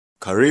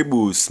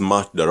Karibu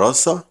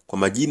Smartdarasa. Kwa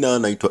majina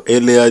naitwa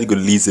Eliad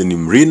Godlizen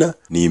Mrina.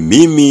 Ni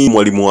mimi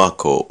mwalimu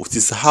wako.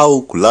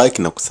 Usisahau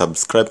kulike na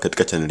kusubscribe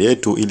katika channel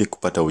yetu ili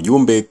kupata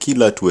ujumbe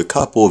kila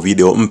tuwekapo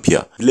video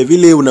mpya. Vile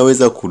vile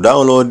unaweza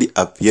kudownload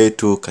app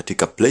yetu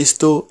katika Play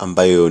Store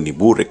ambayo ni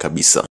bure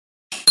kabisa.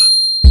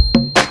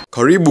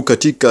 Karibu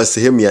katika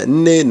sehemu ya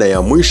 4 na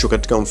ya mwisho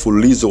katika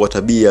mfululizo wa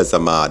tabia za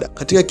mada.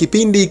 Katika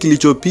kipindi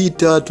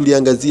kilichopita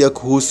tuliangazia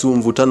kuhusu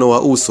mvutano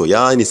wa uso,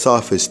 yaani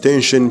surface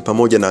tension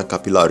pamoja na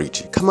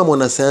capillarity. Kama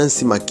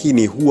mwanasayansi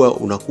makini huwa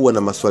unakuwa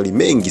na maswali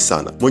mengi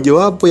sana.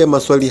 Mojawapo ya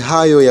maswali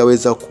hayo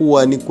yaweza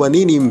kuwa ni kwa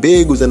nini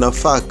mbegu za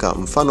nafaka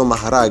mfano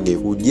maharage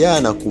hujaa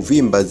na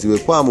kuvimba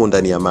ziwekwamo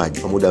ndani ya maji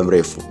kwa muda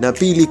mrefu. Na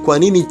pili, kwa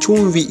nini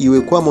chumvi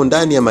iwekwamo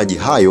ndani ya maji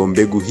hayo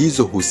mbegu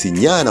hizo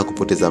husinyaa na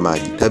kupoteza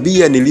maji.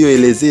 Tabia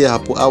niliyoelezea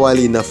hapo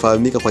awali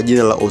inafahamika kwa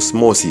jina la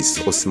osmosis.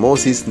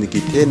 Osmosis ni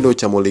kitendo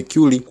cha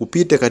molekuli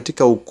kupita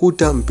katika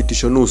ukuta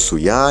mpitisho nusu,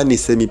 yaani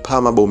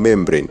semi-permeable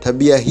membrane.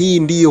 Tabia hii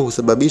ndiyo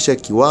husababisha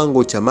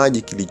kiwango cha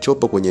maji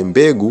kilichopo kwenye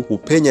mbegu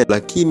upenya,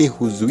 lakini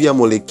huzuia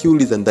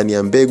molekuli za ndani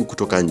ya mbegu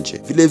kutoka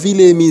nje. Vile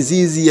vile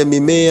mizizi ya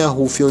mimea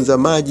hufyonza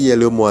maji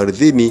yaliyomo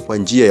ardhini kwa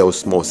njia ya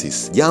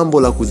osmosis.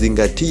 Jambo la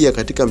kuzingatia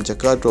katika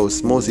mchakato wa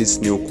osmosis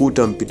ni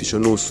ukuta mpitisho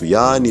nusu,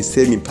 yaani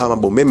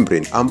semi-permeable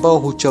membrane, ambao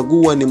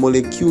huchagua ni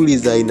molekuli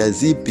za aina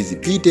zipi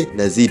zipite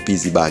na zipi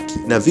zibaki.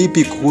 Na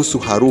vipi kuhusu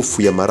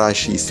harufu ya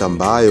marashi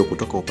isambayo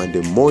kutoka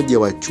upande mmoja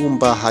wa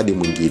chumba hadi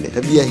mwingine?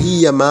 Tabia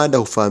hii ya mada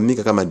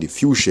hufahamika kama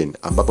diffusion,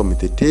 ambapo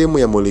mitetemo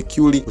ya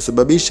molekuli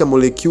husababisha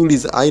molekuli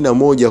za aina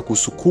moja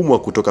kusukumwa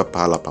kutoka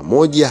pahala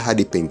pamoja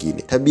hadi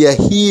pengine. Tabia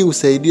hii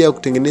husaidia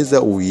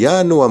kutengeneza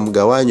uwiano wa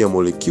mgawanyo wa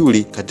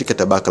molekuli katika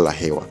tabaka la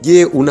hewa.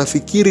 Je,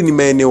 unafikiri ni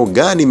maeneo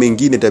gani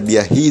mengine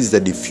tabia hizi za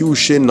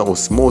diffusion na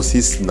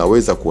osmosis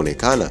zinaweza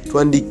kuonekana?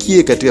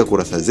 Tuandikie katika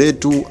kurasa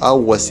zetu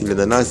au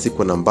wasiliana nasi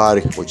kwa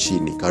nambari hapo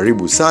chini.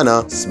 Karibu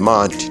sana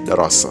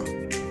Smartdarasa.